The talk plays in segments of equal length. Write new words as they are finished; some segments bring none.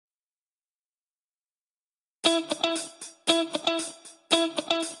Welcome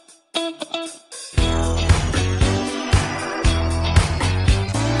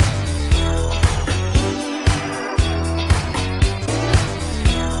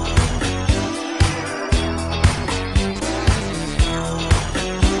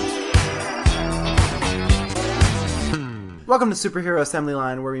to Superhero Assembly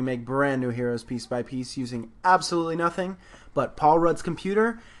Line, where we make brand new heroes piece by piece using absolutely nothing but Paul Rudd's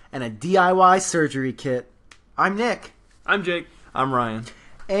computer and a DIY surgery kit. I'm Nick. I'm Jake. I'm Ryan.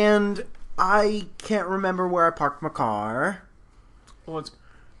 And I can't remember where I parked my car. Well,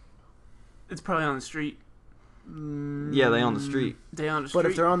 it's probably on the street. Yeah, they on the street. They on the street. But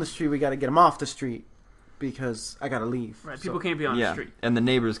if they're on the street, we got to get them off the street because I got to leave. Right, people can't be on the street. And the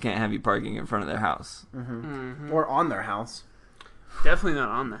neighbors can't have you parking in front of their house. Or on their house. Definitely not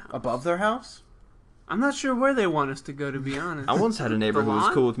on the house. Above their house? I'm not sure where they want us to go, to be honest. I once had a neighbor The who was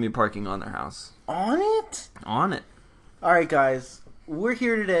lawn? cool with me parking on their house. On it? On it. Alright, guys. We're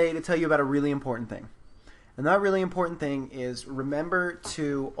here today to tell you about a really important thing. And that really important thing is remember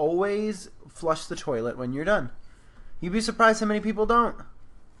to always flush the toilet when you're done. You'd be surprised how many people don't.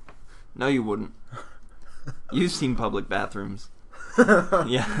 No, you wouldn't. You've seen public bathrooms.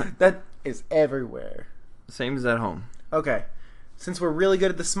 Yeah. That is everywhere. Same as at home. Okay. Since we're really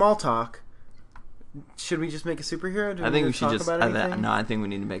good at the small talk, should we just make a superhero? Do I think we need to should talk just... about anything? No, I think we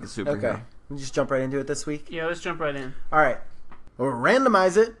need to make a superhero. Okay. We just jump right into it this week? Yeah, let's jump right in. Alright. We'll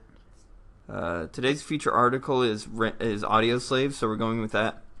randomize it. Today's feature article is Audio Slave, so we're going with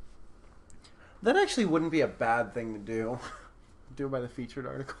that. That actually wouldn't be a bad thing to do. Do it by the featured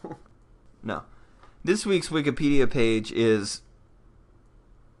article. No. This week's Wikipedia page is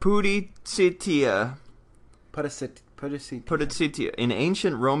Pudicitia. Pudicitia. In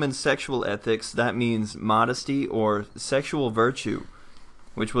ancient Roman sexual ethics, that means modesty or sexual virtue,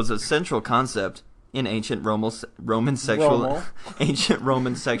 which was a central concept in ancient Roman sexual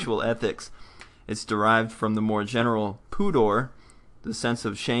ethics. It's derived from the more general pudor, the sense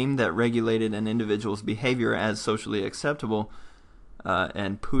of shame that regulated an individual's behavior as socially acceptable,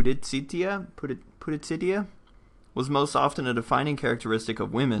 and pudicitia was most often a defining characteristic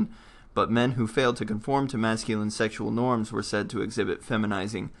of women, but men who failed to conform to masculine sexual norms were said to exhibit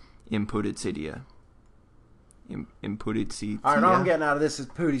feminizing impudicitia. Impudicitia. Alright, all I'm getting out of this is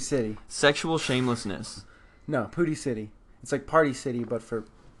Pooty City. Sexual shamelessness. No, Pooty City. It's like Party City, but for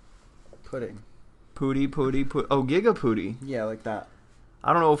pudding. Pooty. Oh, Giga Pooty. Yeah, like that.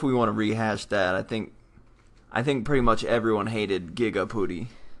 I don't know if we want to rehash that. I think pretty much everyone hated Giga Pooty.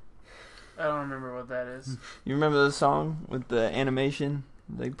 I don't remember what that is. You remember the song with the animation?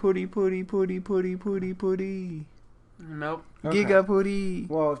 Like, Pooty. Nope. Okay. Giga Pooty.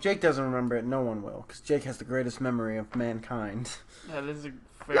 Well, if Jake doesn't remember it, no one will, because Jake has the greatest memory of mankind. That is a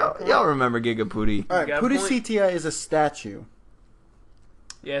fair point. Y'all remember Giga Pooty. Alright, You got a point. Pudicitia is a statue.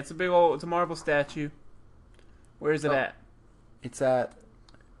 Yeah, it's a marble statue. Where is it at? It's at...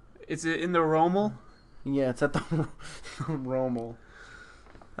 Is it in the Rommel? Yeah, it's at the Rommel.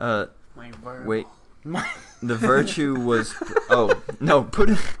 Wait. The virtue was... Oh, no.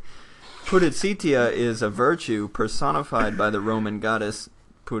 Pudicitia is a virtue personified by the Roman goddess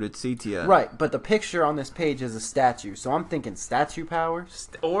Pudicitia. Right, but the picture on this page is a statue, so I'm thinking statue powers.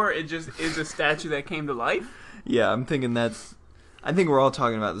 Or it just is a statue that came to life? Yeah, I'm thinking that's... I think we're all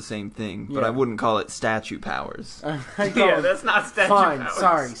talking about the same thing, but Yeah. I wouldn't call it statue powers. Yeah, that's not statue Fine, powers.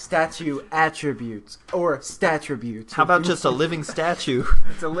 sorry, statue attributes, or statributes. How about just a living statue?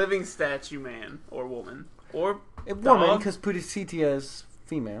 It's a living statue, man. Or woman. Or a woman, dog. because Pudicitia is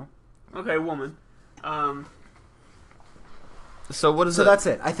female. Okay, woman. So what is So it? that's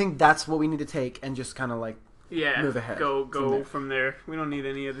it. I think that's what we need to take and just kind of like Yeah, move ahead Go from there. from there. We don't need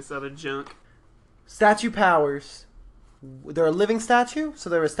any of this other junk. statue powers. They're a living statue, so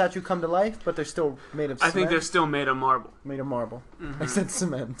they're a statue come to life, but they're still made of I cement. think they're still made of marble. made of marble. Mhm. I said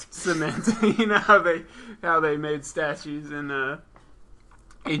cement. Cement. You know how they made statues in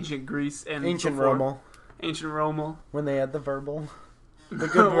ancient Greece and Ancient before. Rommel, Ancient Rommel. when they had the verbal. The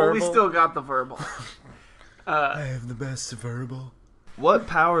good Well, we verbal. still got the verbal. I have the best verbal. What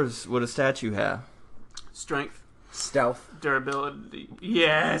powers would a statue have? Strength. Stealth. Durability.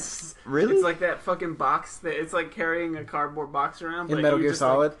 Yes. Really? It's like that fucking box. It's like carrying a cardboard box around. In but Metal you Gear just,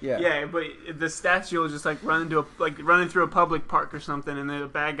 Solid? Like, Yeah. Yeah, but the statue will just like running through a public park or something, and then a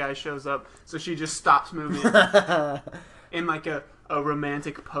bad guy shows up, so she just stops moving in like a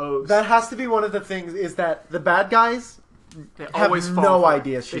romantic pose. That has to be one of the things, is that the bad guys They have always fall no for it.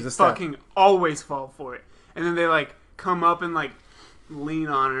 idea she's they a statue. fucking always fall for it, and then they like come up and like lean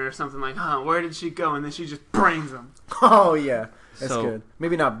on her or something, like, where did she go? And then she just brains them. Oh, yeah. That's So- good.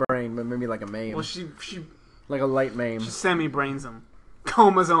 Maybe not brain, but maybe like a maim. Well, she Like a light maim. She semi-brains him.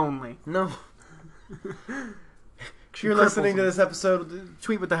 Comas only. No. If you're cripples listening to him. this episode,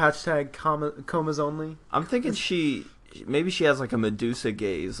 tweet with the hashtag comas only. I'm thinking maybe she has like a Medusa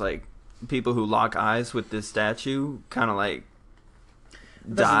gaze, like people who lock eyes with this statue kind of like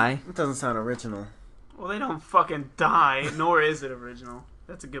die. It doesn't sound original. Well, they don't fucking die, nor is it original.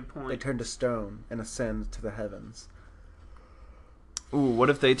 That's a good They point. turn to stone and ascend to the heavens. Ooh, what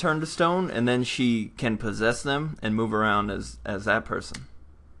if they turn to stone and then she can possess them and move around as that person?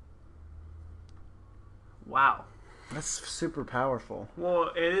 Wow. That's super powerful.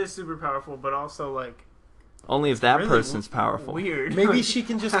 Well, it is super powerful, but also, like, Only if that really person's powerful. weird. Maybe she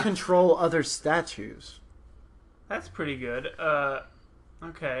can just control other statues. That's pretty good.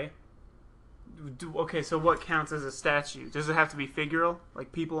 Okay. Okay, so what counts as a statue? Does it have to be figural?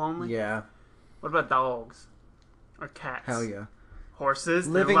 Like people only? Yeah. What about dogs? Or cats? Hell yeah. Horses?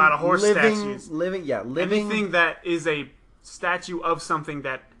 There's a lot of horse statues. Living. Anything that is a statue of something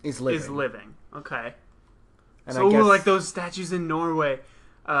that is living. is living. Okay. And So I guess, like those statues in Norway.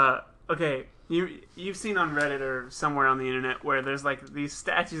 Okay, you've seen on Reddit or somewhere on the internet where there's like these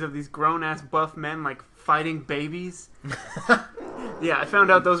statues of these grown ass buff men like fighting babies. Yeah, I found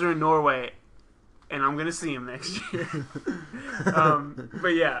out those are in Norway, and I'm gonna see them next year. But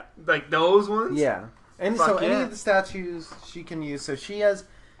yeah, like those ones. Yeah. And Fuck so any yeah. of the statues she can use. So she has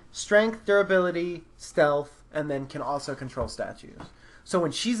strength, durability, stealth, and then can also control statues. So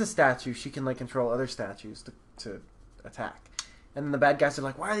when she's a statue, she can like control other statues to attack. And then the bad guys are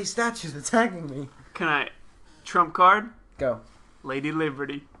like, why are these statues attacking me? Can I trump card? Go. Lady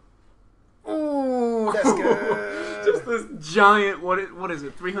Liberty. Ooh, that's good. Just this giant. What is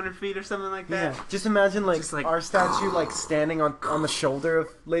it? 300 feet or something like that. Yeah. Just imagine like, Just like- our statue like standing on the shoulder of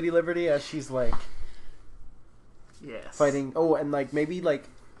Lady Liberty as she's like Yes. fighting. Oh, and like maybe like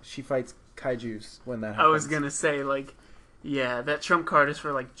she fights kaijus when that happens. I was gonna say like, yeah, that trump card is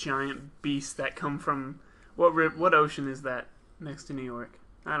for like giant beasts that come from what ocean is that next to New York?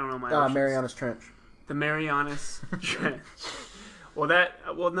 I don't know my oceans. Marianas Trench. The Marianas Trench. Well,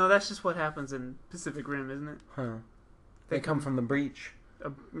 no, that's just what happens in Pacific Rim, isn't it? Huh. They come from the breach.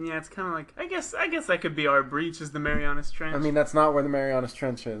 Yeah, it's kind of like I guess that could be our breach is the Marianas Trench. I mean, that's not where the Marianas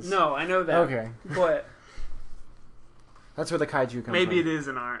Trench is. no, I know that. Okay. But That's where the kaiju come maybe from. it is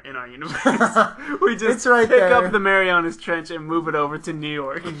in our universe. We just It's right pick there. up the Marianas Trench and move it over to New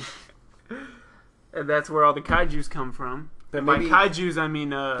York. And that's where all the kaijus come from. But And by maybe kaijus, I mean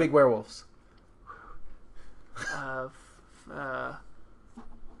big werewolves. trying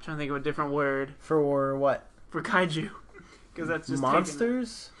to think of a different word For what? for kaiju, because that's just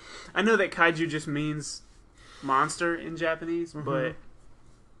Monsters? I know that kaiju just means monster in Japanese, Mm-hmm. but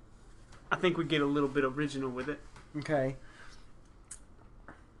I think we get a little bit original with it. Okay.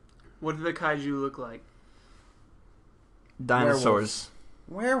 What do the kaiju look like? Dinosaurs.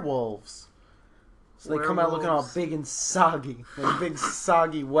 Werewolves. So they come out looking all Werewolves. big and soggy. Like big,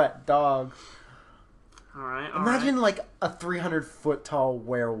 soggy, wet dogs. All right. Imagine like a 300-foot tall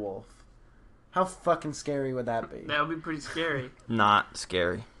werewolf. How fucking scary would that be? That would be pretty scary. Not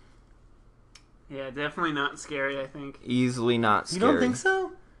scary. Yeah, definitely not scary, I think. Easily not You scary. don't think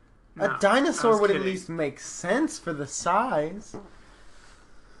so? No, A I dinosaur was would at kidding. least make sense for the size.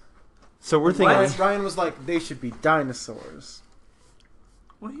 So we're thinking. Ryan was like, they should be dinosaurs.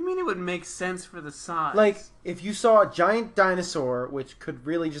 What do you mean it would make sense for the size? Like, if you saw a giant dinosaur, which could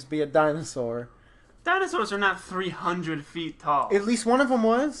really just be a dinosaur, dinosaurs are not 300 feet tall. at least one of them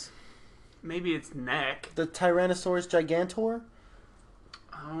was. Maybe its neck. The Tyrannosaurus gigantor.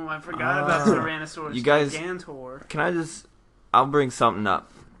 Oh, I forgot about Ah. Tyrannosaurus You guys- gigantor. Can I just? I'll bring something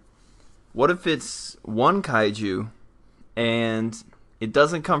up. What if it's one kaiju, and it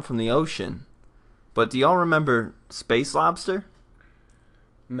doesn't come from the ocean? But do y'all remember Space Lobster?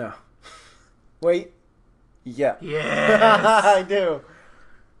 No. Wait. Yeah. Yes. I do.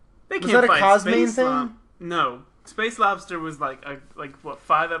 They Was can't that a fight Cosmane Space thing? No. Space Lobster was like what,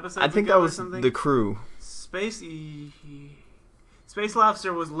 5 episodes I think ago that or was something? the crew. Space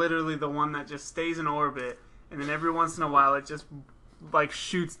Lobster was literally the one that just stays in orbit, and then every once in a while it just like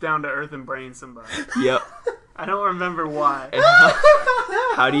shoots down to Earth and brains somebody. Yep. I don't remember why. And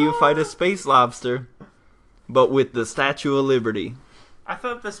how do you fight a space lobster, but with the Statue of Liberty? I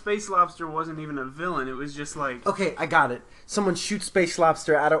thought the Space Lobster wasn't even a villain. It was just like Okay, I got it. Someone shoots Space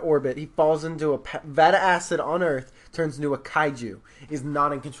Lobster out of orbit. He falls into a vat of acid on Earth, turns into a kaiju. Is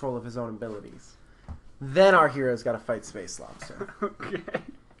not in control of his own abilities. Then our hero's got to fight Space Lobster. okay.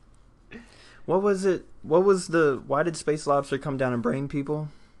 What was it? What was the? Why did Space Lobster come down and brain people?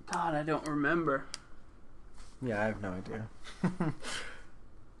 God, I don't remember. Yeah, I have no idea.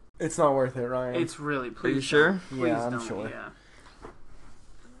 It's not worth it, Ryan. It's really. Are Please you sure? don't. Please Yeah, I'm don't. sure. Yeah.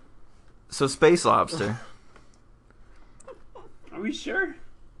 So space lobster. Are we sure?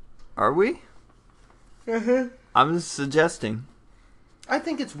 Are we? I'm suggesting. I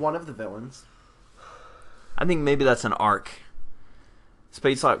think it's one of the villains. I think maybe that's an arc.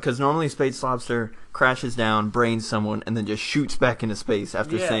 Space lobster, because normally space lobster crashes down, brains someone, and then just shoots back into space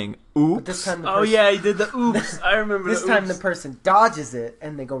after saying "oops." But this time the Oh yeah, he did the oops. I remember. This the time oops. the person dodges it,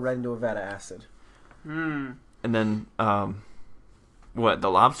 and they go right into a vat of acid. Hmm. And then, what?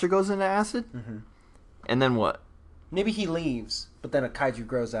 The lobster goes into acid, and then what? Maybe he leaves, but then a kaiju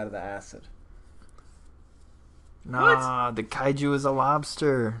grows out of the acid. Nah, the kaiju is a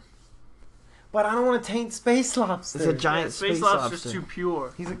lobster. But I don't want to taint Space Lobster. It's a giant Space space Lobster's lobster. too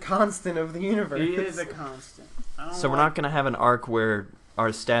pure. He's a constant of the universe. He is a constant. So we're not gonna have an arc where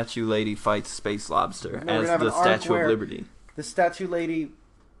our statue lady fights space lobster No, we're as gonna have the an arc Statue of where- Liberty. The statue lady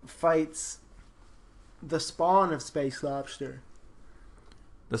fights the spawn of Space Lobster.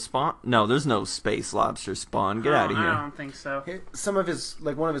 The spawn? No, there's no space lobster spawn. Get out of I here. don't think so. Some of his,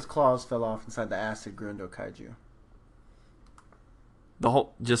 like one of his claws fell off inside the acid, grew into a kaiju. The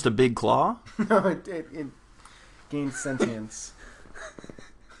whole, just a big claw? No, it gained sentience.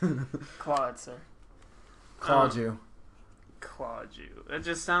 Claude, sir. Kaiju. Claude-you. That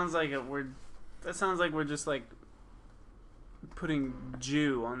just sounds like that sounds like we're just like putting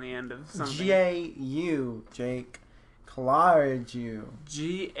Jew on the end of something. J-U, Jake. Kaiju.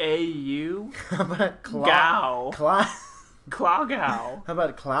 G-A-U? How about Gow. Claw-gow. How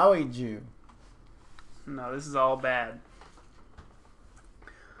about Clowy-Jew? No, this is all bad.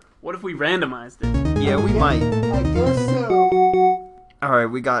 What if we randomized it? Yeah, we might. I guess so. Alright,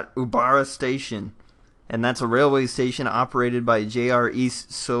 we got Ubara Station. And that's a railway station operated by JR East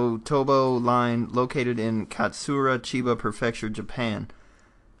Sotobo Line located in Katsura, Chiba Prefecture, Japan.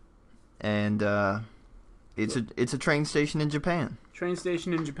 And it's a train station in Japan. Train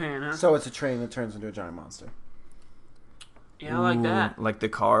station in Japan, huh? So it's a train that turns into a giant monster. Yeah, I like that. Like the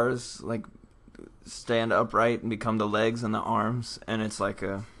cars, like stand upright and become the legs and the arms, and it's like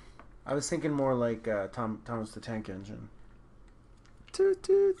a I was thinking more like Thomas the Tank Engine. toot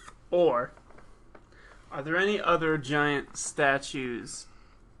toot. Or, are there any other giant statues?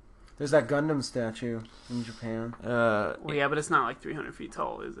 There's that Gundam statue in Japan. Well, yeah, but it's not like 300 feet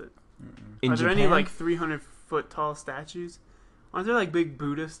tall, is it? In Are there any Japan? like 300-foot tall statues? Aren't there like big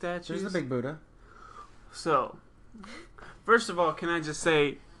Buddha statues? There's the big Buddha. So, first of all, can I just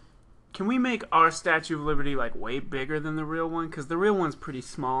say, can we make our Statue of Liberty like way bigger than the real one? Because the real one's pretty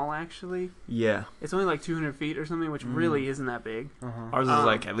small, actually. Yeah, It's only like 200 feet or something, which really isn't that big. ours is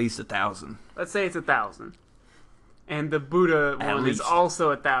like at least 1,000. Let's say it's 1,000, and the Buddha At one least. is also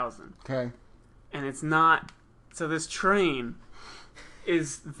 1,000, Okay. and it's not. So this train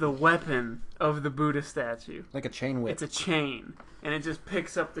is the weapon of the Buddha statue. Like a chain whip. It's a chain, and it just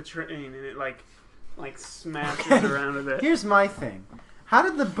picks up the train, and it like smashes around with it. Here's my thing. How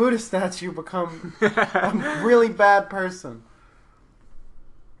did the Buddha statue become a really bad person?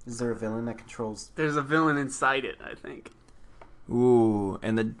 Is there a villain that controls... There's a villain inside it, I think. Ooh,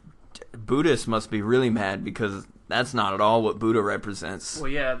 and the Buddhists must be really mad because that's not at all what Buddha represents. Well,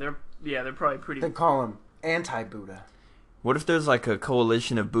 yeah, they're probably pretty. They call him anti-Buddha. What if there's like a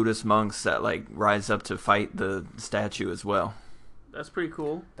coalition of Buddhist monks that like rise up to fight the statue as well? That's pretty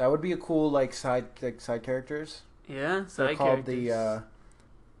cool. That would be a cool side characters. Yeah, They're side called characters. the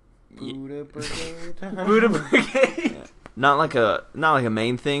Buddha Brigade. Buddha Brigade. Not like a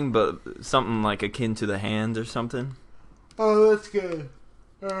main thing, but something like akin to the hand or something. Oh, that's good.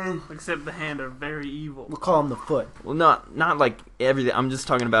 Except the hand are very evil. We'll call him the Foot. Well, not like everything. I'm just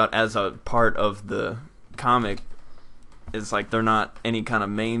talking about as a part of the comic. It's like they're not any kind of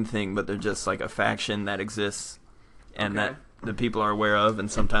main thing, but they're just like a faction that exists and Okay. that the people are aware of,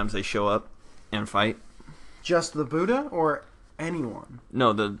 and sometimes they show up and fight. Just the Buddha or anyone?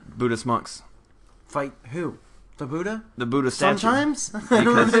 No, the Buddhist monks. Fight who? The Buddha? The Buddha statue. Sometimes? I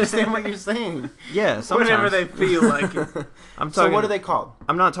don't understand what you're saying. Yeah, sometimes. Whenever they feel like it. I'm So talking, what are they called?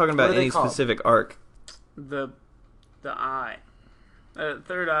 I'm not talking what about are they any called? specific arc. The eye.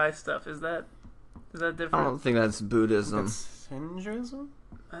 Third eye stuff. Is that I different? don't think that's Buddhism. It's Hinduism?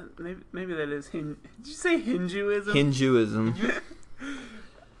 Maybe that is Did you say Hinduism? Hinduism.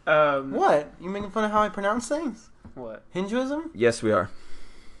 What? You making fun of how I pronounce things? What? Hinduism? Yes, we are.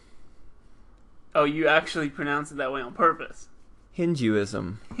 Oh, you actually pronounce it that way on purpose.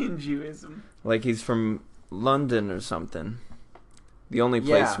 Hinduism. Hinduism. Like he's from London or something. The only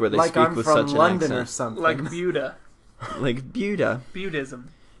place where they like speak I'm with from such London an or accent. something. Like Buddha. Like Buddha.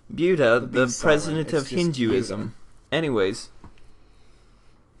 Buddhism. Buddha, The the B silent, president it's of just Hinduism. Anyways,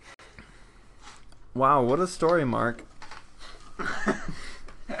 Wow, what a story, Mark.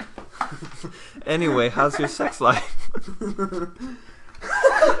 Anyway, how's your sex life? Is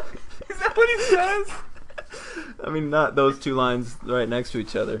that what he says? I mean, not those two lines right next to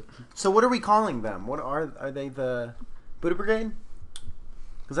each other. So what are we calling them? What are they the Buddha Brigade?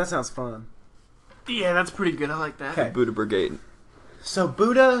 Because that sounds fun. Yeah, that's pretty good. I like that. Okay. Buddha Brigade. So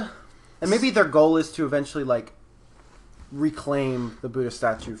Buddha, and maybe their goal is to eventually like reclaim the Buddha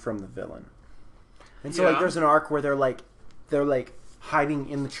statue from the villain. And so like there's an arc where they're like hiding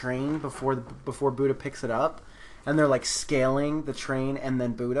in the train before Buddha picks it up, and they're like scaling the train and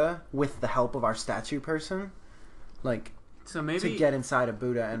then Buddha with the help of our statue person, like so maybe to get inside of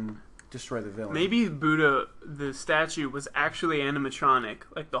Buddha and destroy the villain. Maybe Buddha, the statue, was actually animatronic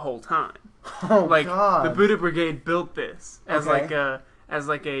like the whole time. Oh like God! the Buddha Brigade built this as like a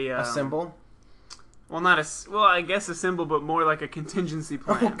symbol. Well, I guess a symbol, but more like a contingency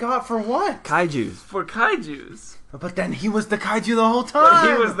plan. Oh God! For what? Kaijus. For kaijus. But then he was the kaiju the whole time.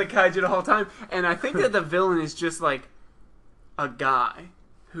 But he was the kaiju the whole time, and I think that the villain is just like a guy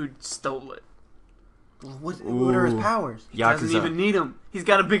who stole it. What are his powers? He doesn't even need them. He's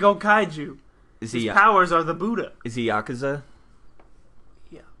got a big old kaiju. His powers are the Buddha. Is he Yakuza?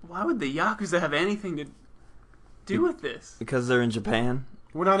 Yeah. Why would the Yakuza have anything to do with this? Because they're in Japan.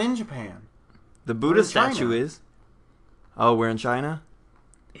 We're not in Japan. The Buddha statue is. Oh, we're in China?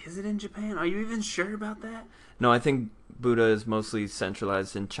 Is it in Japan? Are you even sure about that? No, I think Buddha is mostly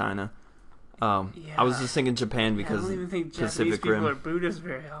centralized in China. I was just thinking Japan because I don't even think Japanese Pacific people Rim. are Buddhists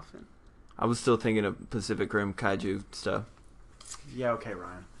very often. I was still thinking of Pacific Rim kaiju stuff. Yeah, okay,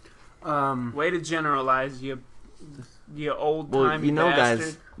 Ryan. Way to generalize, you old-timey guys,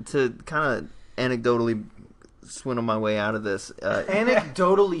 bastard. to kind of anecdotally swindle my way out of this.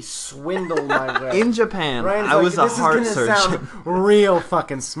 Anecdotally swindle my way. In Japan, Ryan's I was a this heart is gonna surgeon. sound real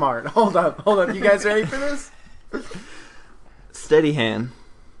fucking smart. Hold up. You guys ready for this? Steady hand,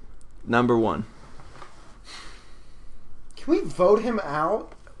 number 1. Can we vote him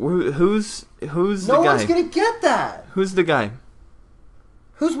out? Who's the guy? No one's gonna get that. Who's the guy?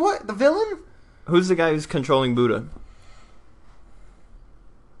 Who's what? The villain? Who's the guy who's controlling Buddha?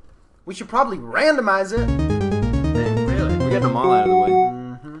 We should probably randomize it. Really? We're getting them all out of the way.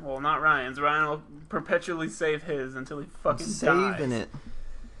 Mm-hmm. Well, not Ryan's. Ryan will perpetually save his until he fucking Saving dies. it.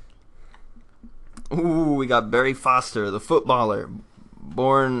 Ooh, we got Barry Foster, the footballer.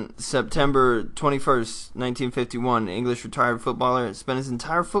 Born September 21st, 1951, English retired footballer. Spent his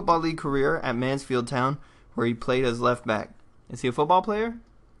entire Football League career at Mansfield Town, where he played as left back. Is he a football player?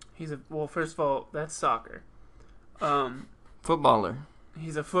 Well, first of all, that's soccer. Footballer.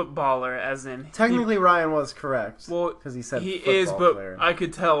 He's a footballer, as in... Technically, Ryan was correct. Well, because he said he football is, but player. I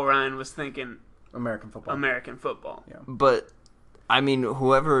could tell Ryan was thinking American football. American football. Yeah. But, I mean,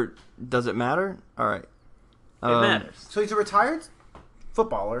 whoever... Does it matter? All right. It matters. So he's a retired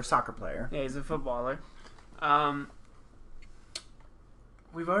footballer, soccer player. Yeah, he's a footballer.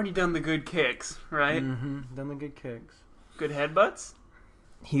 We've already done the good kicks, right? Mm-hmm. Done the good kicks. Good headbutts?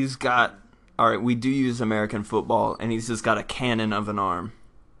 He's got... All right, we do use American football, and he's just got a cannon of an arm.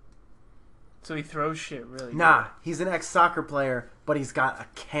 So he throws shit really Nah, he's an ex-soccer player, but he's got a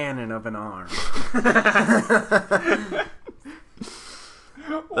cannon of an arm. That's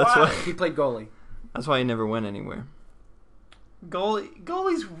why He played goalie. That's why he never went anywhere.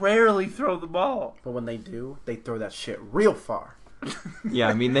 Goalies rarely throw the ball. But when they do, they throw that shit real far. Yeah,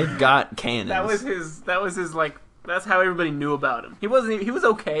 I mean they've got cannons. That was his like. That's how everybody knew about him. He was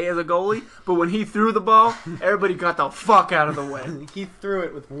okay as a goalie, but when he threw the ball, everybody got the fuck out of the way. He threw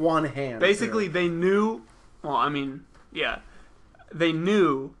it with one hand. Basically, they knew. Well, I mean, yeah, they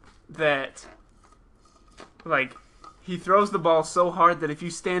knew that. Like, he throws the ball so hard that if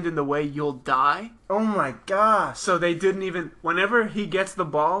you stand in the way, you'll die. Oh my gosh. So they didn't even. Whenever he gets the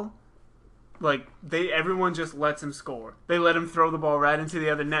ball, like everyone just lets him score. They let him throw the ball right into the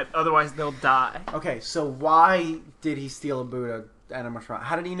other net. Otherwise, they'll die. Okay, so why did he steal a Buddha animatronic?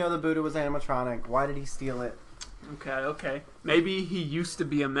 How did he know the Buddha was animatronic? Why did he steal it? Okay. Maybe he used to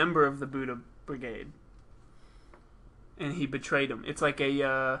be a member of the Buddha Brigade, and he betrayed him. It's like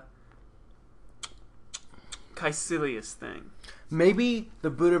a Caecilius thing. Maybe the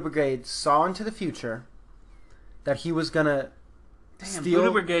Buddha Brigade saw into the future that he was gonna Buddha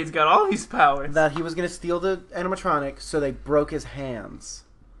Brigade's got all these powers. That he was gonna steal the animatronic, so they broke his hands.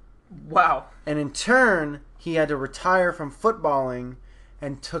 Wow. And in turn, he had to retire from footballing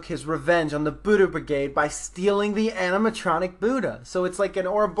and took his revenge on the Buddha Brigade by stealing the animatronic Buddha. So it's like an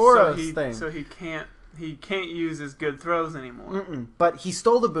Ouroboros thing. So he can't use his good throws anymore. But he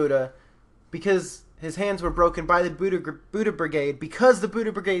stole the Buddha because his hands were broken by the Buddha Brigade because the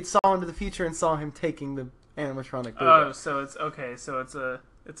Buddha Brigade saw into the future and saw him taking the animatronic Buddha. Oh, so it's okay. So it's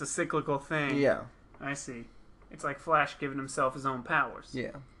a cyclical thing. Yeah. I see. It's like Flash giving himself his own powers.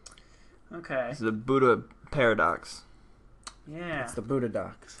 Yeah. Okay. It's the Buddha paradox. Yeah. It's the Buddha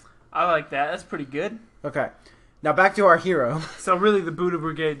docs. I like that. That's pretty good. Okay. Now back to our hero. So really, the Buddha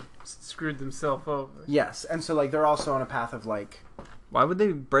Brigade screwed themselves over. Yes, and so like they're also on a path of like. Why would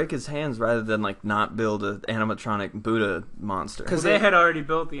they break his hands rather than like not build an animatronic Buddha monster? Because they had already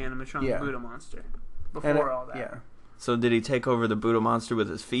built the animatronic Buddha monster before all that. Yeah. So did he take over the Buddha monster with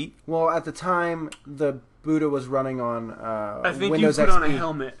his feet? Well, at the time, the Buddha was running on I think Windows you put XP. on a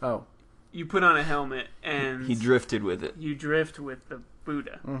helmet. Oh. You put on a helmet and He drifted with it. you drift with the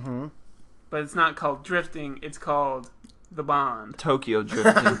Buddha. Mm-hmm. But it's not called drifting. It's called the Bond. Tokyo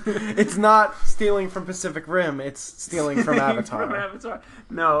drifting. It's not stealing from Pacific Rim. It's stealing from Avatar. From Avatar.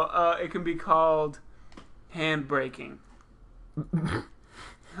 No, it can be called hand braking.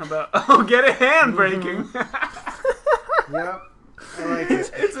 How about get it hand braking? Yep. I like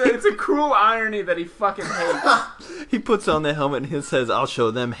it. It's a cruel irony that he fucking hates. He puts on the helmet and he says, "I'll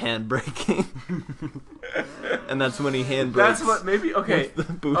show them hand braking." And that's when he hand brakes. That's what maybe with the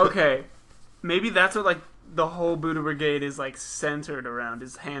Buddha. okay. Maybe that's what like the whole Buddha Brigade is like centered around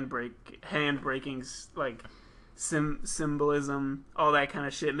is hand braking like symbolism, all that kind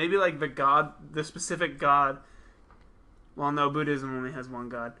of shit. Maybe like the specific god. Well, no, Buddhism only has one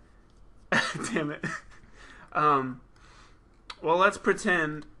god. Damn it. Well, let's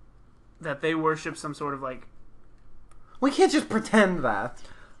pretend that they worship some sort of like. We can't just pretend that.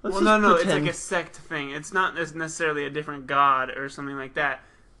 Let's No, just it's pretend- like a sect thing. It's not necessarily a different god or something like that.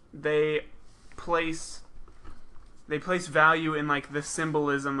 They place value in like the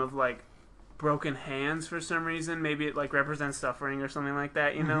symbolism of like broken hands for some reason. Maybe it like represents suffering or something like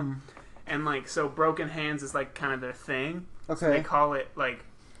that, you know? And like so broken hands is like kind of their thing. Okay. So they call it like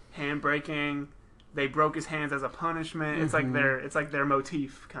hand breaking. They broke his hands as a punishment. It's like their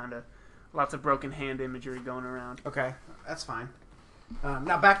motif kind of. Lots of broken hand imagery going around. Okay, that's fine.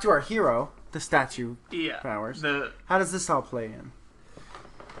 Now back to our hero, the statue Yeah. powers. The How does this all play in?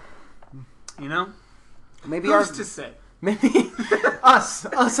 you know? Maybe Who's to say? maybe us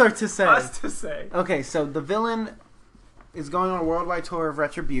are to say. Us to say. Okay, so the villain is going on a worldwide tour of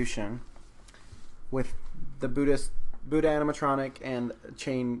retribution with the Buddha animatronic and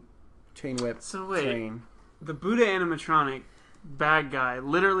chain whip. So wait. Train. The Buddha animatronic bad guy,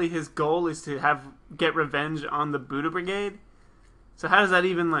 literally his goal is to get revenge on the Buddha Brigade. So how does that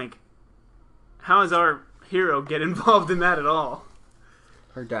even like? How does our hero get involved in that at all?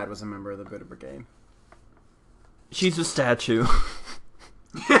 Her dad was a member of the Buddha Brigade. She's a statue.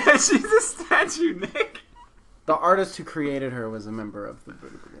 Yeah, she's a statue, Nick. The artist who created her was a member of the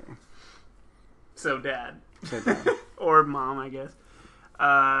Buddha Brigade. So dad. So dad. Or mom, I guess.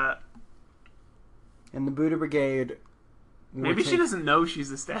 And the Buddha Brigade. Maybe she doesn't know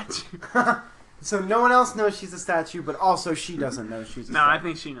she's a statue. So no one else knows she's a statue, but also she doesn't know she's a No, statue. I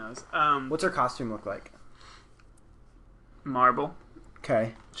think she knows. What's her costume look like? Marble,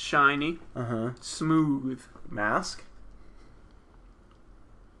 Okay. shiny, smooth. Mask?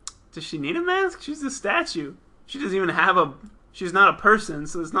 Does she need a mask? She's a statue. She doesn't even have a. She's not a person,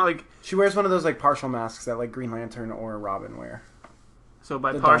 so it's not like. She wears one of those like partial masks that like Green Lantern or Robin wear. So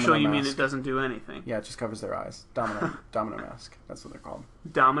by The partial, domino you mean mask. it doesn't do anything. Yeah, it just covers their eyes. Domino mask. That's what they're called.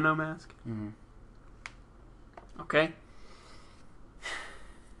 Domino mask. Mm-hmm. Okay.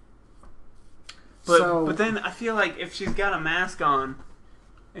 But So- but then I feel like if she's got a mask on,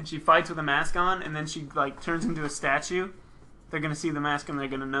 and she fights with a mask on, and then she like turns into a statue, they're gonna see the mask and they're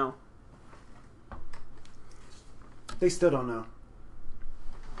gonna know. They still don't know.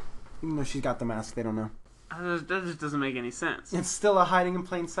 Even though she's got the mask, they don't know. That just doesn't make any sense. It's still a hiding in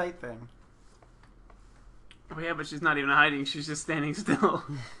plain sight thing. Oh yeah, but she's not even hiding. She's just standing still.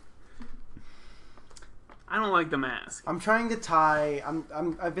 I don't like the mask. I'm trying to tie.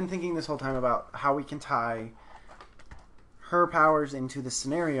 I've been thinking this whole time about how we can tie her powers into this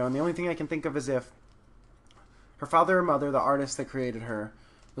scenario, and the only thing I can think of is if her father or mother, the artist that created her,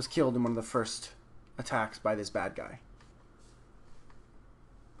 was killed in one of the first attacks by this bad guy.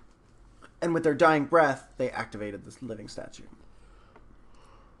 And with their dying breath, they activated this living statue.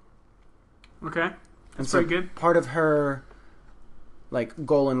 Okay, And that's so pretty good. part of her like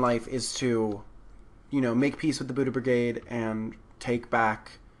goal in life is to, make peace with the Buddha Brigade and take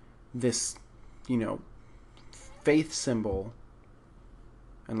back this, faith symbol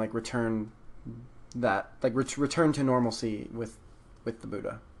and like return that, like return to normalcy with the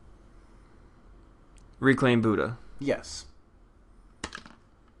Buddha. Reclaim Buddha. Yes.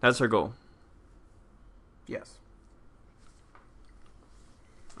 That's her goal. Yes.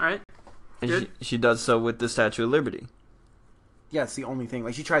 All right. And Good. she does so with the Statue of Liberty. Yeah, it's the only thing.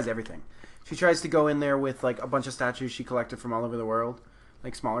 Like, she tries everything. She tries to go in there with, like, a bunch of statues she collected from all over the world.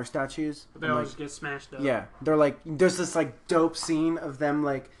 Like, smaller statues. But they And, all like, just get smashed up. yeah. They're, like... There's this, like, dope scene of them,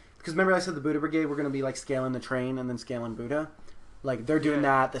 like... Because remember I said the Buddha Brigade were going to be, like, scaling the train and then scaling Buddha? Like, they're doing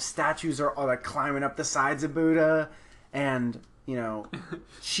that. The statues are all, like, climbing up the sides of Buddha. And, you know,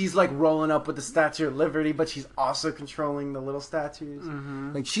 she's, like, rolling up with the Statue of Liberty, but she's also controlling the little statues.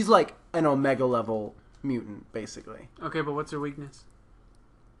 Mm-hmm. Like, she's, like, an Omega-level mutant, basically. Okay, but what's her weakness?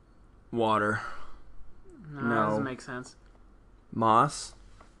 Water. No, No. that doesn't make sense. Moss.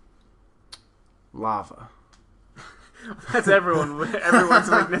 Lava. That's everyone's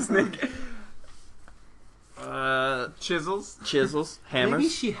weakness, Nick. Chisels. Chisels. Hammers. Maybe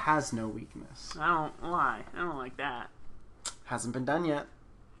she has no weakness. I don't like that. Hasn't been done yet.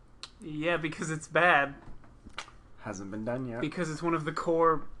 Yeah, because it's bad. Hasn't been done yet. Because it's one of the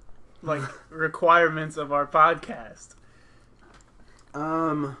core, like, requirements of our podcast.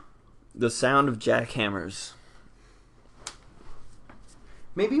 The sound of jackhammers.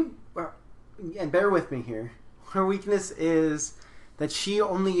 Maybe, and bear with me here, her weakness is that she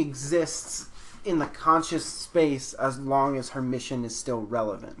only exists in the conscious space as long as her mission is still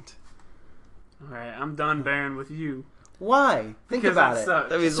relevant. Alright, I'm done bearing with you. Why? Think Because about that it. sucks.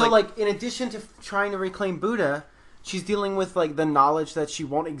 That means, So, like, in addition to trying to reclaim Buddha, she's dealing with, like, the knowledge that she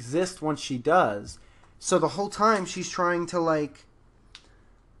won't exist once she does. So the whole time she's trying to, like,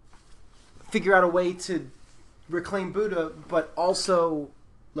 figure out a way to reclaim Buddha, but also,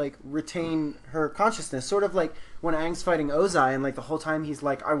 like, retain her consciousness. Sort of like when Aang's fighting Ozai, and, like, the whole time he's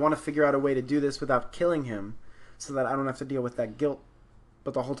like, I want to figure out a way to do this without killing him, so that I don't have to deal with that guilt.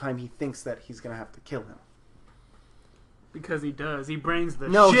 But the whole time he thinks that he's going to have to kill him. Because he does. He brains the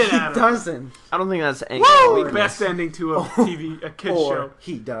No, shit he out of him. doesn't. I don't think that's any Woo! weakness. Best ending to a kid's Or show.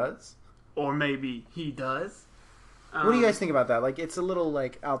 he does. Or maybe he does. What do you guys think about that? Like, it's a little,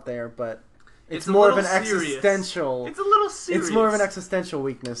 like, out there, but it's a more of an little serious. existential... It's a little serious. It's more of an existential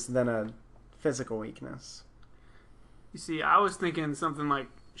weakness than a physical weakness. You see, I was thinking something like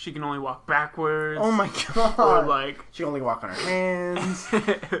she can only walk backwards. Oh my god! Or like She can only walk on her hands.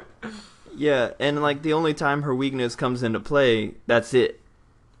 Yeah, and like the only time her weakness comes into play, that's it.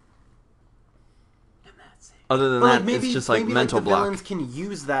 and that's it. Other than But, that, it's just like maybe, mental the block. villains can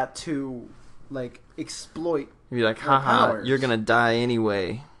use that to, like, exploit. You'd be like, her haha, powers. you're gonna die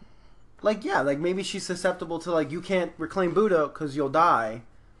anyway. Like, yeah, like maybe she's susceptible to, like, you can't reclaim Buddha because you'll die.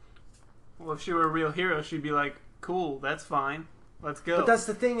 Well, if she were a real hero, she'd be like, "Cool, that's fine. Let's go." But that's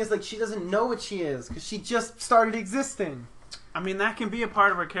the thing, is, like, she doesn't know what she is because she just started existing. I mean, that can be a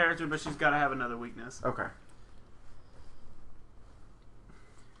part of her character, but she's got to have another weakness. Okay.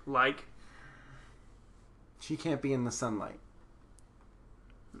 Like, She can't be in the sunlight.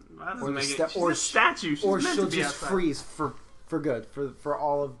 that doesn't Or the make sta- it. She's or a sh- statue. She's Or meant she'll to be just outside. freeze for good. For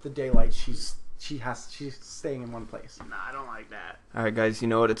all of the daylight, she's staying in one place. Nah, I don't like that. Alright guys, you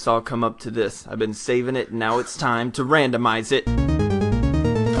know what? It's all come up to this. I've been saving it, now it's time to randomize it.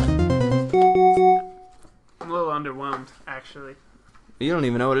 I'm a little underwhelmed, actually. You don't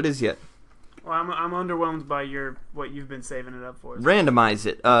even know what it is yet. Well, I'm underwhelmed by what you've been saving it up for. Randomize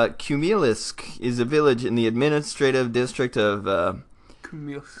it. Kumilisk is a village in the administrative district of,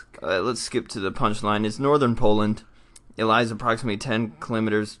 let's skip to the punchline. It's northern Poland. It lies approximately 10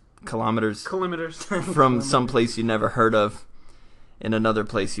 kilometers from some place you never heard of, in another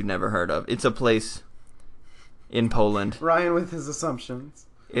place you never heard of. It's a place in Poland. Ryan with his assumptions.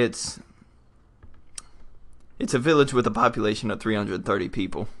 It's a village with a population of 330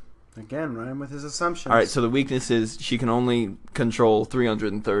 people. Again, Ryan with his assumptions. All right, so the weakness is she can only control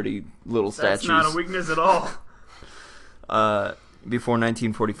 330 little That's statues. not a weakness at all. Before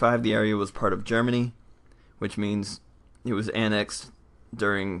 1945, the area was part of Germany, which means it was annexed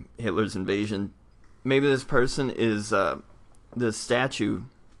during Hitler's invasion. Maybe this person is the statue.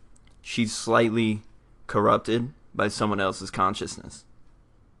 She's slightly corrupted by someone else's consciousness.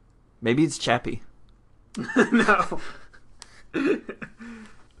 Maybe it's Chappie. No.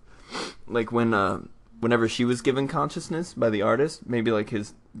 Like whenever she was given consciousness by the artist, maybe like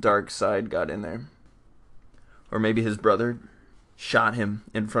his dark side got in there. Or maybe his brother shot him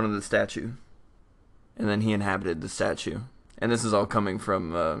in front of the statue, and then he inhabited the statue. And this is all coming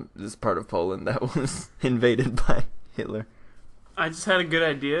from this part of Poland that was invaded by Hitler. I just had a good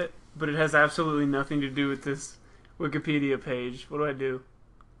idea, but it has absolutely nothing to do with this Wikipedia page. What do I do?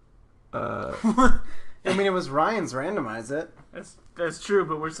 I mean, it was Ryan's randomize it. That's true,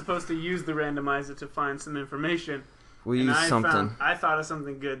 but we're supposed to use the randomizer to find some information. We And use something. I thought of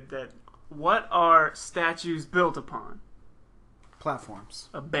something good that what are statues built upon? Platforms.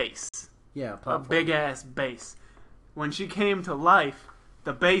 A base. Yeah, A platforms. big-ass base. When she came to life,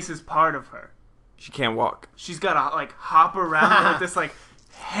 the base is part of her. She can't walk. She's got to, like, hop around with this, like,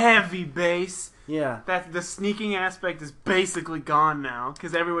 heavy base. Yeah. That the sneaking aspect is basically gone now,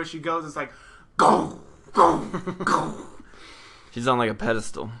 because everywhere she goes, it's like, go, go, go. She's on like a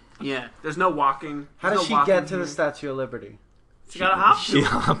pedestal. Yeah, there's no walking. How There's does no she get walking to the here. Statue of Liberty? She gotta hop. She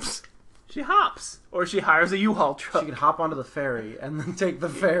hops. She hops, or she hires a U-Haul truck. She could hop onto the ferry and then take the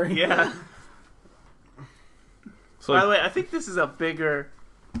ferry. Yeah. So By the way, I think this is a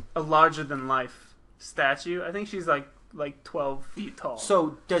larger than life statue. I think she's like 12 feet tall.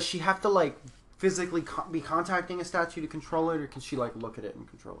 So does she have to like physically be contacting a statue to control it, or can she like look at it and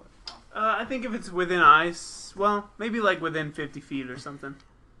control it? I think if it's within eyes, well, maybe like within 50 feet or something.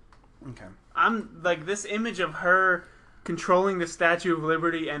 Okay. I'm like this image of her controlling the Statue of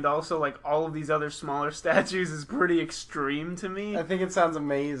Liberty and also like all of these other smaller statues is pretty extreme to me. I think it sounds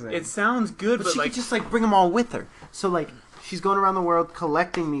amazing. It sounds good, but but she like could just like bring them all with her. So like she's going around the world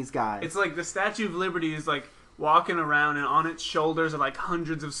collecting these guys. it's like the Statue of Liberty is like walking around and on its shoulders are like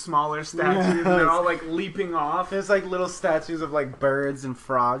hundreds of smaller statues and they're all like leaping off. There's like little statues of like birds and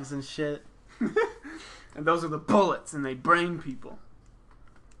frogs and shit. And those are the bullets and they brain people.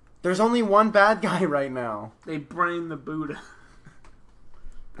 There's only one bad guy right now. They brain the Buddha.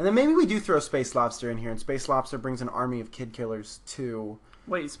 And then maybe we do throw Space Lobster in here, and Space Lobster brings an army of kid killers to...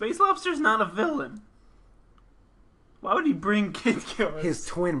 Wait, Space Lobster's not a villain. Why would he bring kid killers? his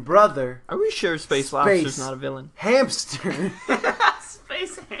twin brother, are we sure Space Lobster's not a villain? Hamster.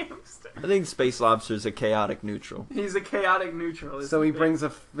 Space Hamster. I think Space Lobster's a chaotic neutral. He's a chaotic neutral. So he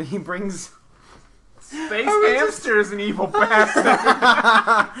isn't brings Space Hamster is an evil bastard.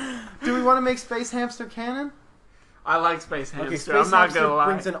 Do we want to make Space Hamster canon? I like Space Hamster. Okay, Space I'm not Hamster gonna lie.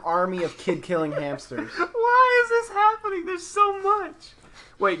 brings an army of kid-killing hamsters. Why is this happening? There's so much.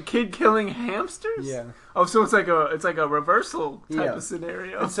 Wait, kid killing hamsters? Yeah. Oh, so it's like a reversal type Yeah. of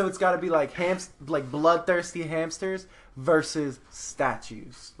scenario. And so it's got to be like bloodthirsty hamsters versus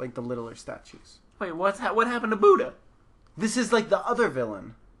statues, like the littler statues. Wait, what happened to Buddha? This is like the other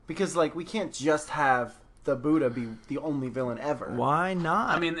villain, because like we can't just have the Buddha be the only villain ever. Why not?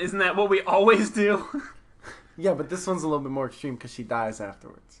 I mean, isn't that what we always do? Yeah, but this one's a little bit more extreme because she dies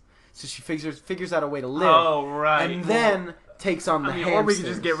afterwards. So she figures out a way to live, Oh, right. and then takes on the I mean, hamsters. or we could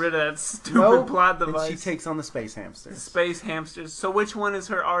just get rid of that stupid Nope, plot and device. she takes on the space hamsters. Space hamsters. So which one is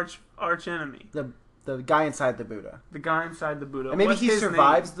her arch enemy? The guy inside the Buddha. The guy inside the Buddha. And maybe What's he his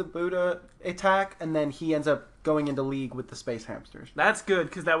survives name? the Buddha attack, and then he ends up going into league with the space hamsters. That's good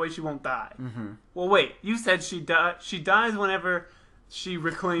because that way she won't die. Mm-hmm. Well, wait. You said she dies whenever she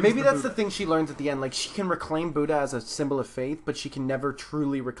reclaims. Maybe that's Buddha. the thing she learns at the end. Like, she can reclaim Buddha as a symbol of faith, but she can never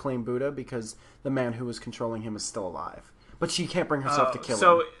truly reclaim Buddha because the man who was controlling him is still alive. But she can't bring herself to kill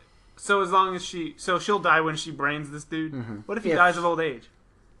him. So as long as she'll die when she brains this dude. Mm-hmm. What if he dies of old age?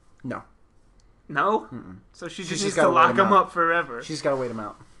 No. No. Mm-mm. So she She's just just needs to gotta wait lock him him out. up forever. She's got to wait him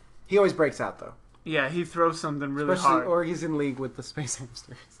out. He always breaks out, though. Yeah, he throws something really Especially, hard. or he's in league with the space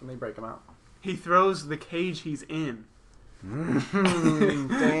hamsters, and they break him out. He throws the cage he's in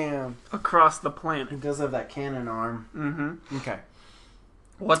Damn. across the He planet. does have that cannon arm. Mm-hmm. Okay.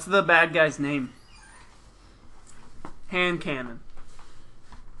 What's the bad guy's name? Hand cannon.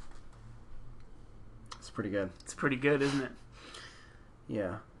 It's pretty good. It's pretty good, isn't it?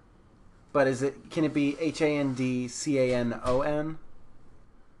 Yeah. But can it be HANDCANON?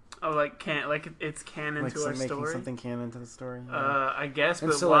 Oh, like it's canon Like to our making story. something canon to the story? I guess, And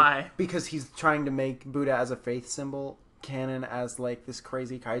but so, why? like, because he's trying to make Buddha as a faith symbol, canon as like this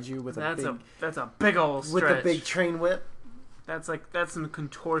crazy kaiju with That's a a big old stretch. with a big train whip. That's some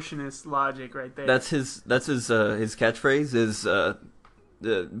contortionist logic right there. That's his catchphrase is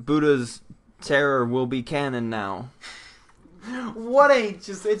the Buddha's terror will be canon now. It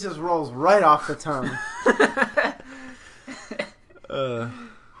just rolls right off the tongue.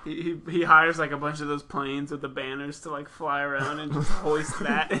 He hires like a bunch of those planes with the banners to like fly around and just hoist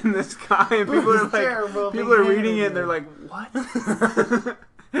that in the sky, and people are like, people are reading it and they're like, what?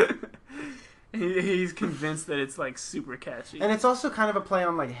 He's convinced that it's like super catchy. And it's also kind of a play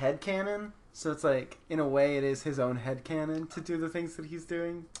on like headcanon. So it's like, in a way, it is his own headcanon to do the things that he's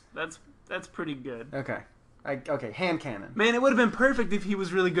doing. That's pretty good. Okay. Hand cannon. Man, it would have been perfect if he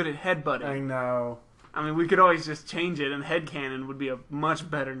was really good at headbutting. I know. I mean, we could always just change it, and headcanon would be a much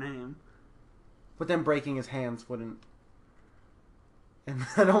better name. But then breaking his hands wouldn't. And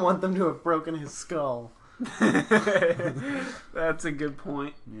I don't want them to have broken his skull. That's a good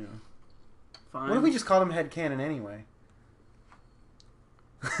point. Yeah. Fine. What if we just called him headcanon anyway?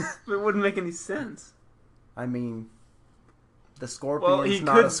 It wouldn't make any sense. I mean, the scorpion's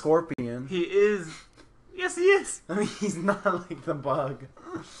not a scorpion. He is. Yes, he is. I mean, he's not like the bug.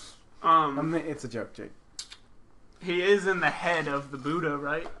 I mean, it's a joke, Jake. He is in the head of the Buddha,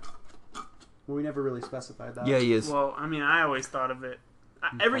 right? Well, we never really specified that. Yeah, he is. Well, I mean, I always thought of it.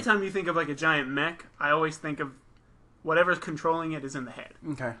 Every time you think of like a giant mech, I always think of whatever's controlling it is in the head.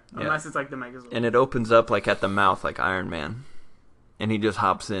 Okay. Unless it's like the Megazord. And it opens up like at the mouth, like Iron Man. And he just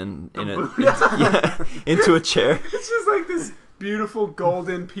hops into a chair. It's just like this beautiful,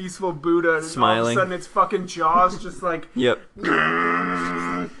 golden, peaceful Buddha. And Smiling. all of a sudden, its fucking jaws just like... Yep.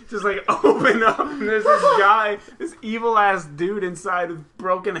 just like open up. And there's this guy, this evil-ass dude inside with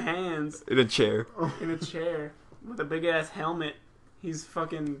broken hands. In a chair. In a chair. With a big-ass helmet. He's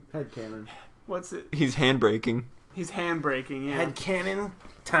fucking... Head cannon. What's it? He's handbraking. He's handbraking, yeah. Head cannon,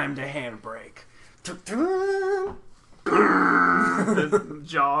 time to handbrake. The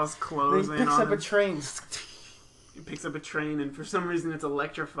jaws close He in picks on up him. a train. He picks up a train, and for some reason it's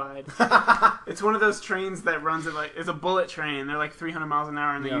electrified. It's one of those trains that runs at like... It's a bullet train. They're like 300 miles an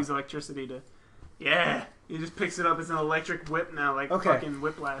hour, and they use electricity to... Yeah! He just picks it up. It's an electric whip now, like fucking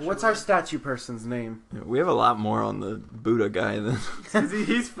Whiplash. What's our statue person's name? We have a lot more on the Buddha guy than...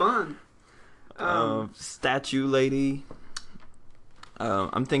 He's fun. Statue lady.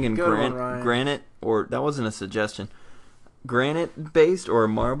 I'm thinking granite, or that wasn't a suggestion. Granite based or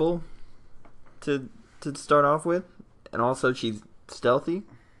marble to start off with, and also she's stealthy,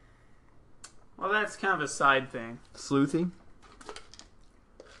 Well, that's kind of a side thing. sleuthy.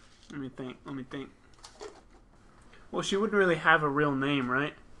 Let me think. Well, she wouldn't really have a real name,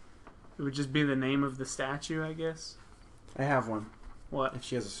 right? It would just be the name of the statue, I guess. I have one. What? If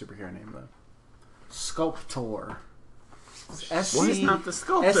she has a superhero name, though. Sculptor. She's not the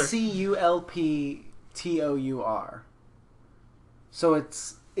sculptor. Sculptor. So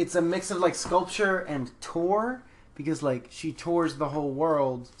it's a mix of like sculpture and tour, because like she tours the whole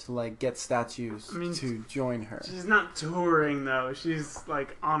world to like get statues to join her. She's not touring though. She's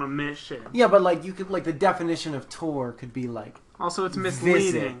like on a mission. Yeah, but like you could like the definition of tour could be like Also, it's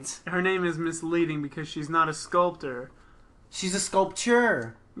misleading. visit. Her name is misleading because she's not a sculptor. She's a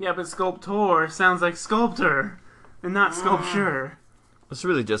sculpture. Yeah, but sculptor sounds like sculptor and not sculpture. It's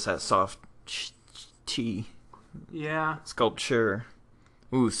really just that soft T. Yeah. Sculpture.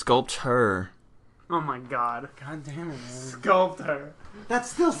 Ooh, sculpt her. Oh my god. God damn it, man. Sculptor. That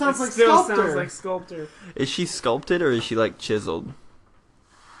still sounds like Still sculptor. sounds like sculptor. Is she sculpted or is she like chiseled?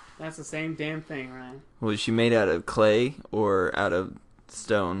 That's the same damn thing, Ryan. Well, is she made out of clay or out of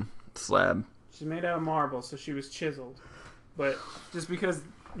stone slab? She's made out of marble, so she was chiseled. But just because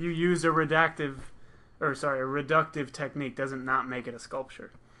you used a reductive technique doesn't not make it a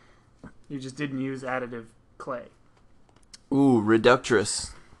sculpture. You just didn't use additive clay. Ooh,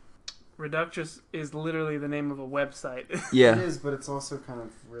 Reductress. Reductress is literally the name of a website. Yeah. It is, but it's also kind of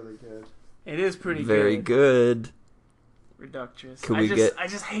really good. It is pretty Very good. good. Reductress. Could I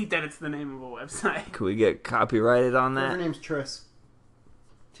just hate that it's the name of a website. Could we get copyrighted on Her that? name's Triss.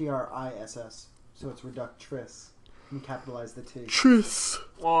 Triss. So it's Reductress. And capitalize the T. Triss.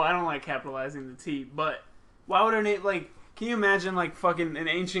 Well, I don't like capitalizing the T, but why would her name, like, can you imagine, like, fucking an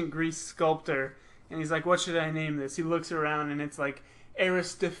ancient Greece sculptor, and he's like, what should I name this? He looks around, and it's like,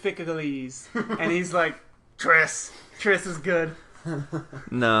 Aristophicles, and he's like, Triss. Triss is good.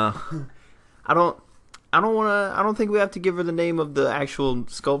 No. I don't think we have to give her the name of the actual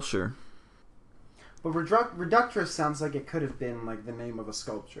sculpture. But Reductress sounds like it could have been like the name of a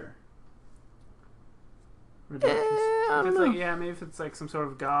sculpture. I don't know. Like, yeah, maybe if it's like some sort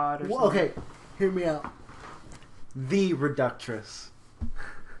of god or Well, something. okay, hear me out. The Reductress.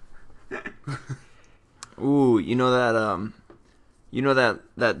 Ooh, you know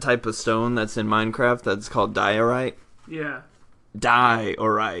that type of stone that's in Minecraft that's called diorite? Yeah.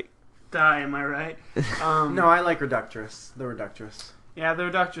 Diorite. Die, am I right? No, I like Reductress. The Reductress. Yeah, the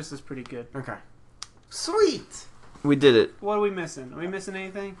Reductress is pretty good. Okay. Sweet! We did it. What are we missing? Are we missing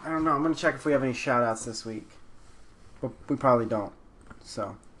anything? I don't know. I'm going to check if we have any shout-outs this week. But we probably don't.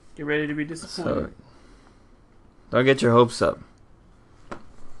 So. Get ready to be disappointed. So, don't get your hopes up.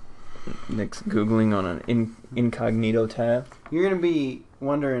 Nick's Googling on an incognito tab. You're going to be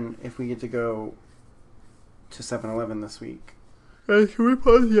wondering if we get to go to 7-Eleven this week. Hey, can we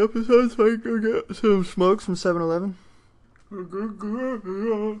pause the episode so I can go get some smokes from 7-Eleven?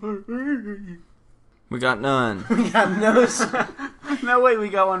 We got none. We got no... No, wait, we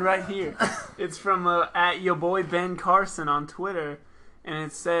got one right here. It's from at your boy Ben Carson on Twitter, and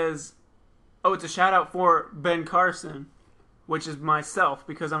it says, oh, it's a shout out for Ben Carson, which is myself,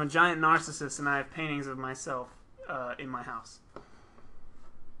 because I'm a giant narcissist and I have paintings of myself in my house.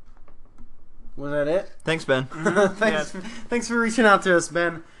 Was that it? Thanks, Ben. Thanks for reaching out to us,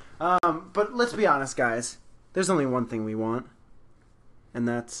 Ben. But let's be honest, guys. There's only one thing we want, and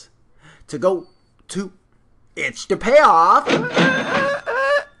that's to go to It's the Payoff.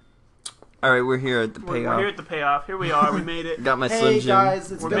 All right, we're here at the payoff. We're here at the payoff. Here we are. We made it. Got my Hey Slim Jim. guys,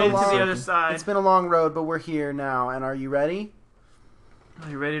 We're made it to the other side. It's been a long road, but we're here now. And are you ready? Are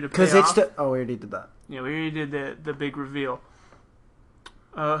you ready to pay Because off? it's the... Oh, we already did that. Yeah, we already did the big reveal.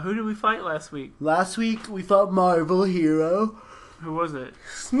 Who did we fight last week? Last week we fought Marvel hero Who was it?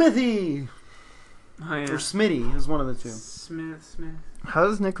 Smithy Oh yeah. or Smitty. It was one of the two. Smith. How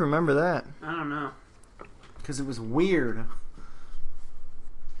does Nick remember that? I don't know. Because it was weird.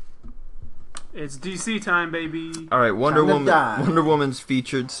 It's DC time, baby. All right, Wonder Time to Woman. die. Wonder Woman's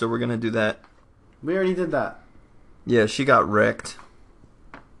featured, so we're gonna do that. We already did that. Yeah, she got wrecked.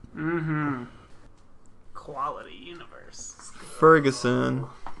 Mm-hmm. Quality universe. Ferguson.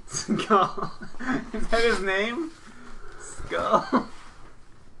 Skull. Is that his name? Skull.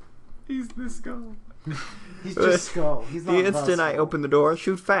 He's the skull. He's just Skull. He's not The instant I Skull. open the door,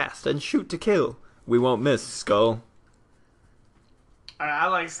 shoot fast and shoot to kill. We won't miss, Skull. I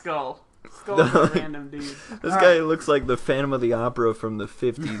like Skull. Skull's a random dude. This All guy right. looks like the Phantom of the Opera from the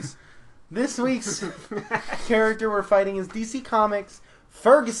 50s. This week's character we're fighting is DC Comics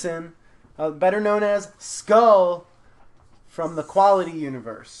Ferguson, better known as Skull, from the Quality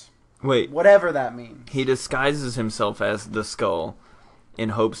Universe. Wait, Whatever that means. he disguises himself as the Skull in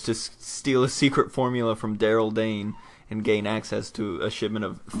hopes to steal a secret formula from Daryl Dane and gain access to a shipment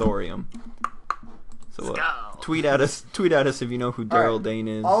of thorium. So Skull. tweet at us if you know who Daryl Alright. Dane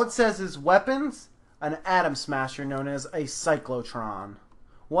is. All it says is weapons, an atom smasher known as a cyclotron.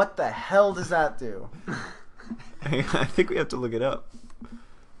 What the hell does that do? I think we have to look it up.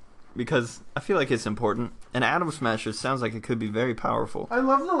 Because I feel like it's important. An atom smasher sounds like it could be very powerful. I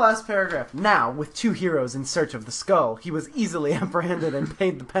love the last paragraph. Now, with two heroes in search of the skull, he was easily apprehended and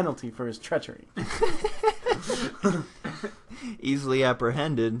paid the penalty for his treachery. Easily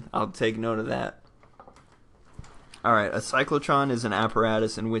apprehended. I'll take note of that. Alright, a cyclotron is an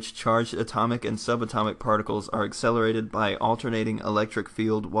apparatus in which charged atomic and subatomic particles are accelerated by alternating electric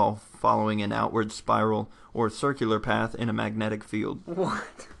field while following an outward spiral or circular path in a magnetic field.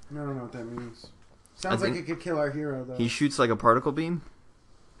 What? I don't know what that means. Sounds I like think it could kill our hero, though. He shoots like a particle beam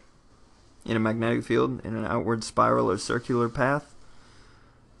in a magnetic field in an outward spiral or circular path.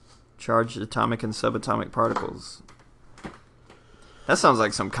 Charged atomic and subatomic particles. That sounds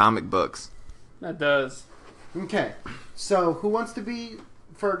like some comic books. That does. Okay, so who wants to be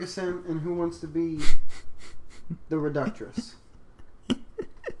Ferguson and who wants to be the Reductress?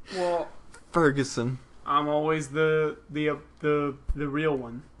 Well, Ferguson. I'm always the real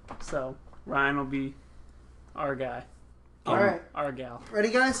one. So Ryan will be our guy. Alright. Our gal. Ready,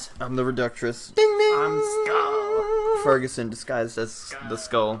 guys? I'm the Reductress. Ding ding! I'm Skull. Ferguson disguised as the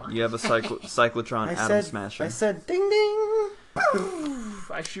Skull. You have a cyclotron atom smasher. I said ding ding!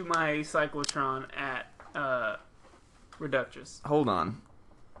 I shoot my cyclotron at Reductress. Hold on.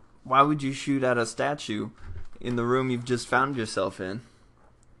 Why would you shoot at a statue in the room you've just found yourself in?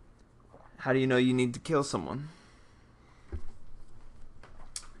 How do you know you need to kill someone?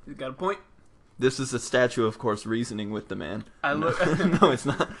 He's got a point. This is a statue, of course, reasoning with the man. I look. No, it's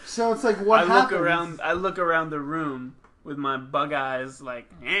not. So it's like, what I happens? look around the room with my bug eyes, like.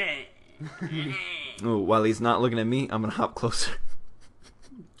 Ooh, while he's not looking at me, I'm gonna hop closer.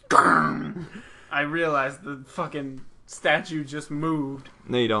 I realize the fucking statue just moved,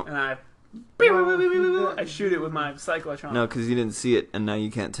 No, you don't. and I shoot it with my cyclotron. No, because you didn't see it, and now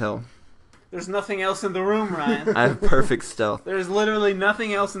you can't tell. There's nothing else in the room, Ryan. I have perfect stealth. There's literally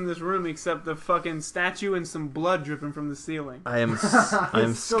nothing else in this room except the fucking statue and some blood dripping from the ceiling. I am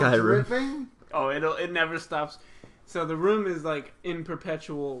It's still Skyrim. dripping? Oh, it never stops. So the room is like in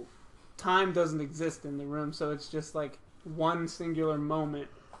perpetual. Time doesn't exist in the room, so it's just like one singular moment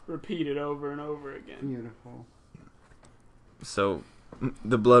repeated over and over again. Beautiful. So,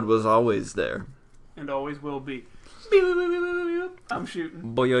 the blood was always there. And always will be. I'm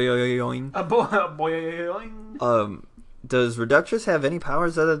shooting. Boyoyoyoing. Boing. Does Reductress have any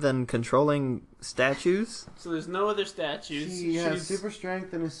powers other than controlling statues? So there's no other statues. She has super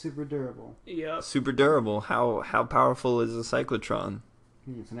strength and is super durable. Yep. Super durable. How powerful is a cyclotron?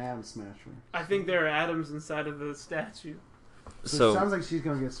 It's an atom smasher. I think there are atoms inside of the statue. So it So, sounds like she's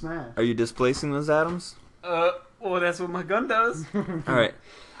gonna get smashed. are you displacing those atoms? Well, that's what my gun does. Alright,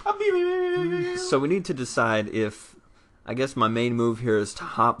 so we need to decide if... I guess my main move here is to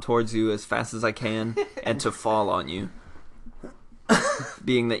hop towards you as fast as I can and to fall on you.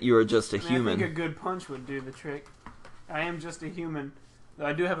 Being that you are just a I think a human. good punch would do the trick. I am just a human. Though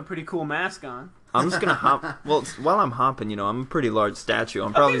I do have a pretty cool mask on. I'm just gonna hop. Well, while I'm hopping, I'm a pretty large statue.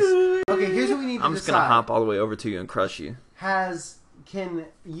 I'm probably. Okay, here's what we need to decide. I'm just gonna hop all the way over to you and crush you. Can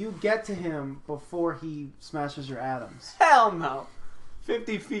you get to him before he smashes your atoms? Hell no.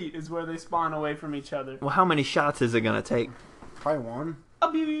 50 feet is where they spawn away from each other. Well, how many shots is it gonna take? Probably one.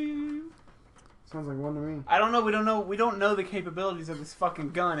 Abu. Sounds like one to me. I don't know. We don't know the capabilities of this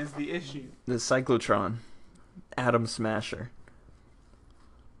fucking gun is the issue. The cyclotron, atom smasher.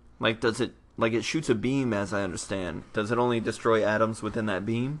 Like, it shoots a beam, as I understand. Does it only destroy atoms within that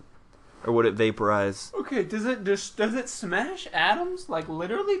beam, or would it vaporize? Okay, does it smash atoms like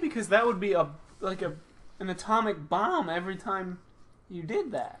literally? Because that would be an atomic bomb every time you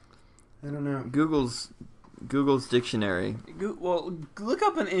did that. I don't know. Google's dictionary. Well, look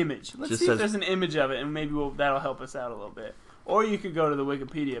up an image. Let's see if there's an image of it, and maybe that'll help us out a little bit. Or you could go to the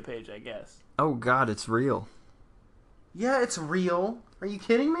Wikipedia page, I guess. Oh God, it's real. Yeah, it's real. Are you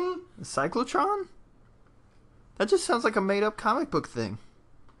kidding me? The cyclotron? That just sounds like a made-up comic book thing.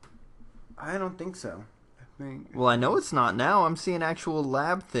 I don't think so. Well, I know it's not now. I'm seeing actual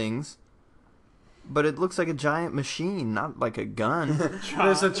lab things. But it looks like a giant machine, not like a gun.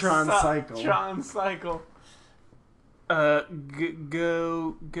 There's a Tron cycle. Tron cycle. Go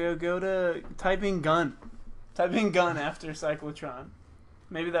to type in gun. Type in gun after cyclotron.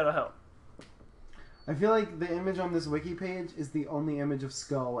 Maybe that'll help. I feel like the image on this wiki page is the only image of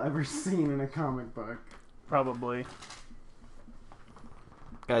Skull ever seen in a comic book. Probably.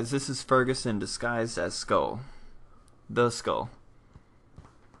 Guys, this is Ferguson disguised as Skull. The Skull.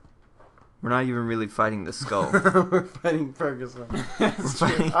 We're not even really fighting the Skull. We're fighting Ferguson.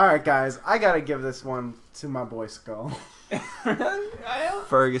 Alright, guys. I gotta give this one to my boy Skull.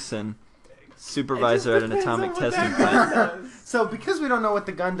 Ferguson, supervisor at an atomic testing plant. So, because we don't know what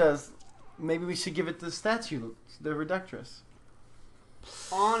the gun does, maybe we should give it to the statue, the Reductress.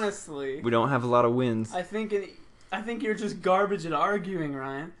 Honestly, We don't have a lot of wins. I think you're just garbage at arguing,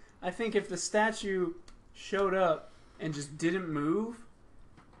 Ryan. I think if the statue showed up and just didn't move,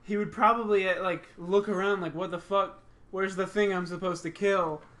 he would probably look around like, what the fuck? Where's the thing I'm supposed to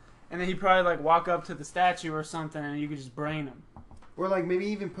kill? And then he'd probably walk up to the statue or something, and you could just brain him. Or maybe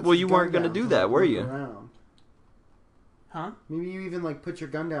even put. Well, you weren't gonna do that, were you? Around. Huh? Maybe you even put your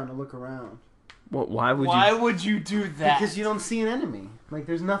gun down to look around. Well, why would you do that? Because you don't see an enemy.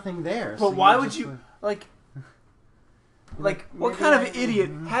 There's nothing there. But why would you what kind of idiot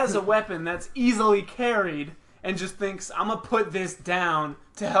has a weapon that's easily carried and just thinks, I'm gonna put this down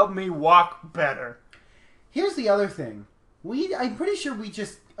to help me walk better? Here's the other thing. I'm pretty sure we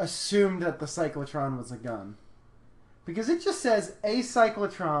just assumed that the cyclotron was a gun. Because it just says a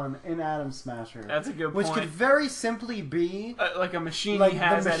cyclotron in Atom Smasher. That's a good point. Which could very simply be like a machine he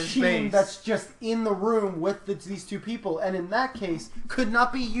has at his base. The machine that's just in the room with these two people, and in that case, could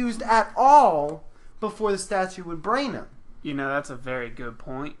not be used at all before the statue would brain him. That's a very good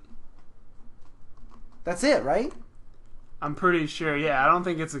point. That's it, right? I'm pretty sure, yeah. I don't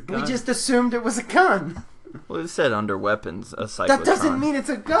think it's a gun. We just assumed it was a gun. Well, it said under weapons, a cyclotron. That doesn't mean it's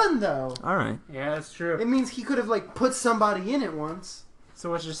a gun, though. All right. Yeah, that's true. It means he could have, put somebody in it once. So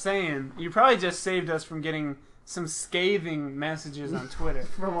what you're saying, you probably just saved us from getting some scathing messages on Twitter.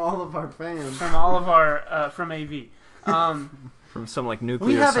 From all of our fans. From all of our, from AV. From some, nuclear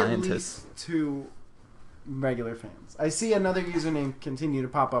we have scientists. At least 2 regular fans. I see another username continue to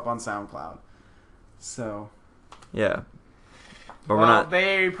pop up on SoundCloud. So. Yeah. But well, we're not.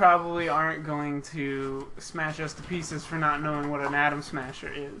 They probably aren't going to smash us to pieces for not knowing what an atom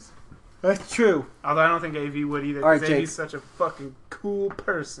smasher is. That's true. Although I don't think AV would either, All right, because Jake. AV's such a fucking cool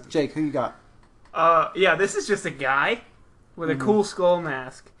person. Jake, who you got? Yeah, this is just a guy with a cool skull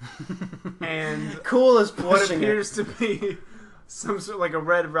mask. And cool is what pushing appears to be some sort of a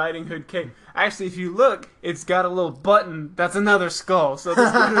Red Riding Hood cape. Actually, if you look, it's got a little button. That's another skull. So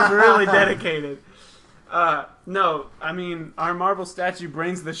this dude is really dedicated. No, I mean, our marble statue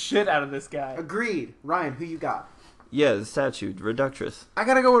brains the shit out of this guy. Agreed. Ryan, who you got? Yeah, the statue, Reductress. I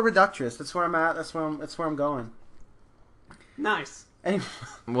gotta go with Reductress. That's where I'm at. That's where I'm going. Nice. Anyway,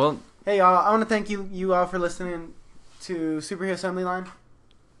 Well, hey y'all, I want to thank you all for listening to Superhero Assembly Line.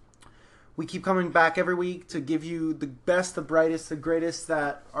 We keep coming back every week to give you the best, the brightest, the greatest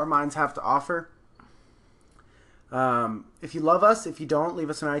that our minds have to offer. If you love us, if you don't, leave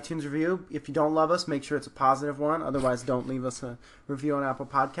us an iTunes review. If you don't love us, make sure it's a positive one. Otherwise, don't leave us a review on Apple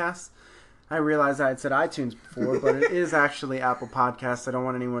Podcasts. I realized I had said iTunes before, but it is actually Apple Podcasts. I don't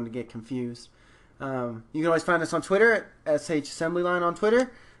want anyone to get confused. You can always find us on Twitter at SH Assembly Line on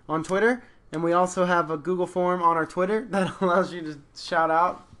Twitter. And we also have a Google form on our Twitter that allows you to shout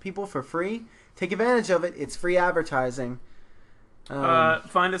out people for free. Take advantage of it. It's free advertising.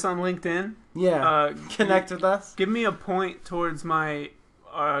 Find us on LinkedIn. Yeah. Connect with us. Give me a point towards my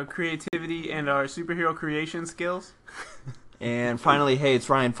creativity and our superhero creation skills. And finally, hey, it's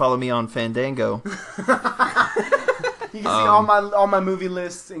Ryan. Follow me on Fandango. You can see all my movie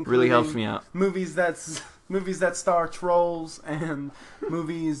lists, including Really helps me out. movies that star trolls and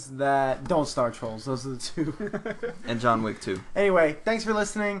movies that don't star trolls. Those are the two. And John Wick too. Anyway, thanks for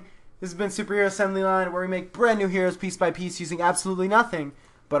listening. This has been Superhero Assembly Line, where we make brand new heroes piece by piece using absolutely nothing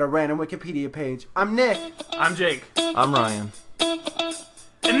but a random Wikipedia page. I'm Nick. I'm Jake. I'm Ryan.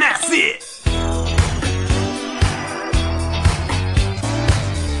 And that's it!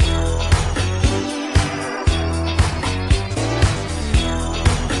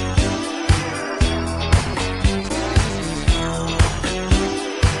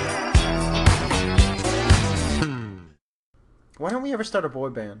 Why don't we ever start a boy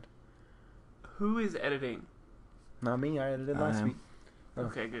band? Who is editing? Not me. I edited last week. Oh.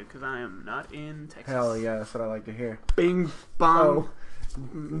 Okay, good, because I am not in Texas. Hell yeah, that's what I like to hear. Bing, bong. Oh,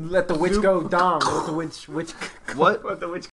 let the witch go dong. Let the witch. What? Let the witch